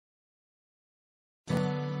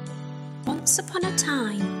Once upon a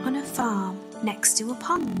time, on a farm next to a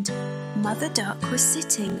pond, Mother Duck was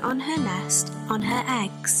sitting on her nest on her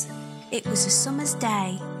eggs. It was a summer's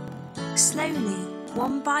day. Slowly,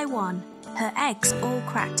 one by one, her eggs all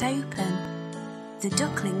cracked open. The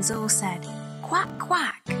ducklings all said, "Quack,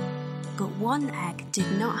 quack," but one egg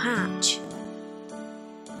did not hatch.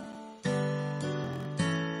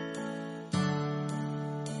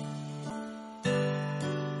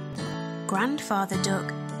 Grandfather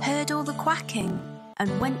Duck heard all the quacking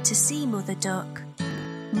and went to see Mother Duck.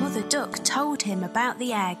 Mother Duck told him about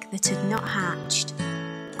the egg that had not hatched.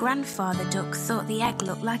 Grandfather Duck thought the egg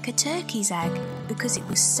looked like a turkey's egg because it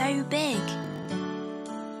was so big.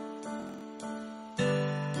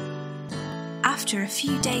 After a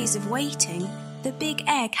few days of waiting, the big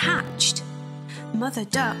egg hatched. Mother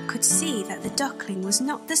Duck could see that the duckling was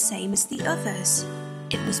not the same as the others.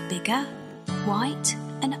 It was bigger, white,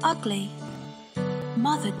 and ugly.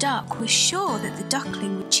 Mother Duck was sure that the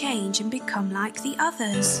duckling would change and become like the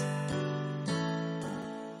others.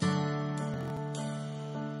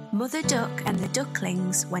 Mother Duck and the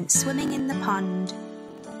ducklings went swimming in the pond.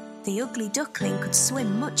 The ugly duckling could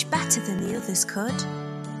swim much better than the others could.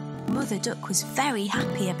 Mother Duck was very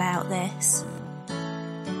happy about this.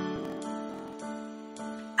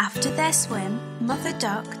 After their swim, Mother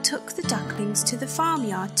Duck took the ducklings to the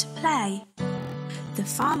farmyard to play. The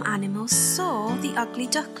farm animals saw the ugly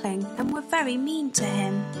duckling and were very mean to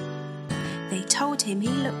him. They told him he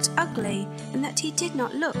looked ugly and that he did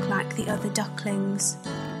not look like the other ducklings.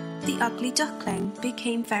 The ugly duckling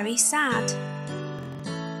became very sad.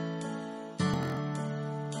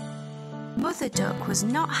 Mother Duck was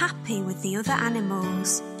not happy with the other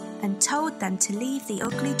animals and told them to leave the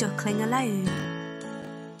ugly duckling alone.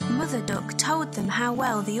 Mother Duck told them how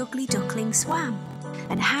well the ugly duckling swam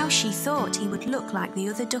and how she thought he would look like the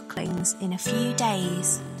other ducklings in a few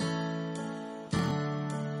days.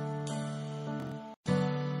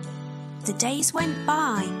 The days went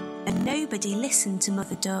by and nobody listened to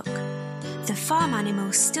Mother Duck. The farm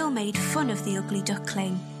animals still made fun of the ugly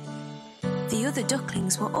duckling. The other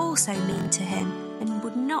ducklings were also mean to him and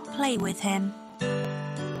would not play with him.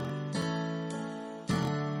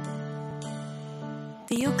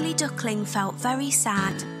 The ugly duckling felt very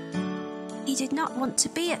sad. He did not want to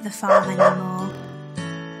be at the farm anymore.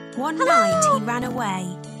 One night he ran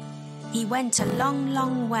away. He went a long,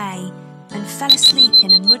 long way and fell asleep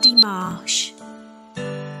in a muddy marsh.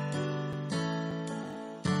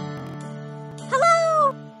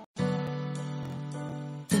 Hello!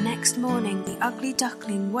 The next morning, the ugly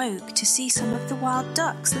duckling woke to see some of the wild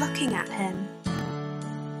ducks looking at him.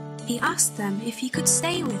 He asked them if he could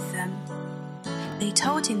stay with them. They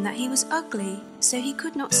told him that he was ugly, so he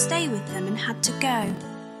could not stay with them and had to go.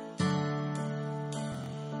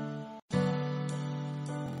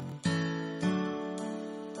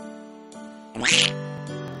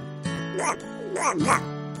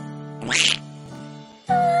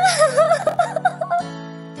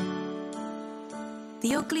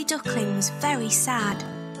 The ugly duckling was very sad.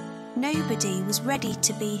 Nobody was ready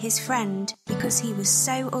to be his friend because he was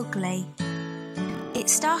so ugly.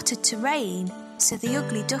 It started to rain, so the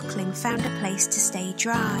ugly duckling found a place to stay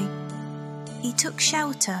dry. He took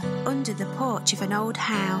shelter under the porch of an old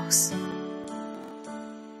house.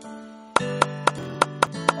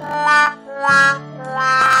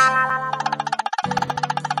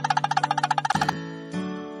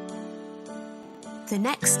 The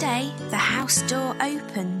next day, the house door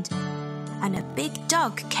opened and a big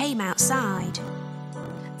dog came outside.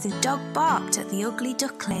 The dog barked at the ugly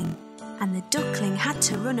duckling, and the duckling had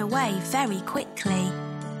to run away very quickly.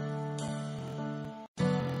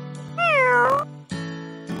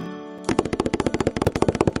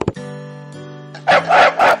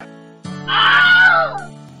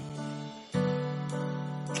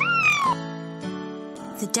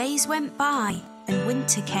 The days went by and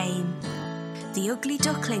winter came. The ugly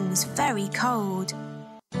duckling was very cold.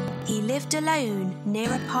 He lived alone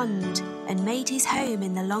near a pond and made his home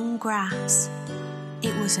in the long grass.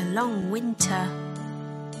 It was a long winter.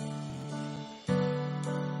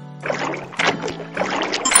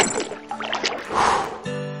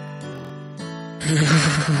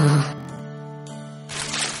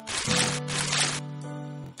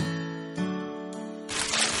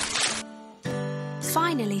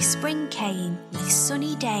 Finally, spring came with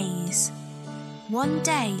sunny days. One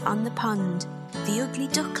day on the pond, the ugly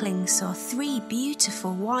duckling saw 3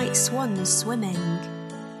 beautiful white swans swimming.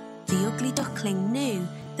 The ugly duckling knew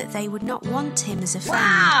that they would not want him as a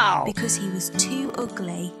friend because he was too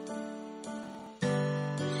ugly.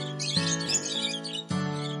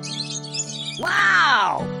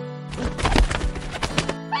 Wow!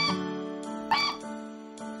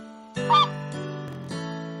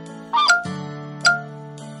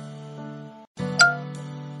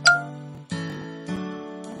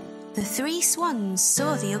 3 swans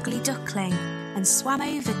saw the ugly duckling and swam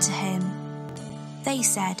over to him. They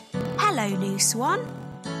said, "Hello, new swan."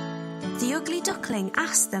 The ugly duckling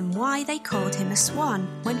asked them why they called him a swan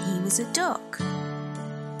when he was a duck.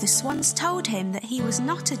 The swans told him that he was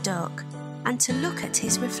not a duck and to look at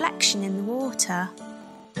his reflection in the water.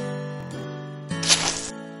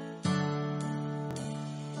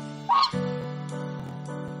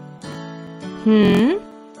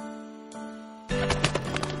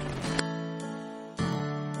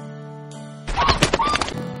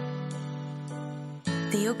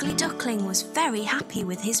 The ugly duckling was very happy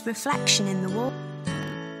with his reflection in the water.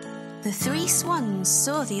 The 3 swans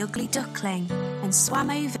saw the ugly duckling and swam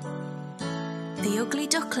over. The ugly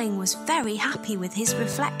duckling was very happy with his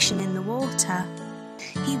reflection in the water.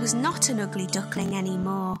 He was not an ugly duckling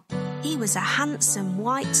anymore. He was a handsome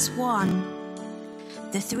white swan.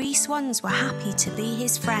 The 3 swans were happy to be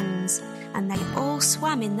his friends, and they all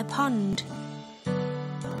swam in the pond.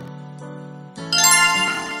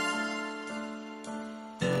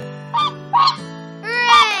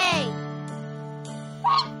 Hooray!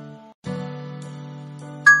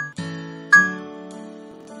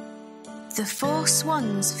 The 4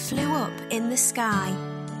 swans flew up in the sky.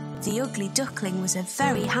 The ugly duckling was a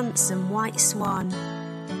very handsome white swan.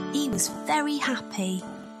 He was very happy.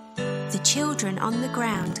 The children on the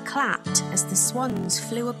ground clapped as the swans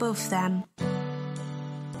flew above them.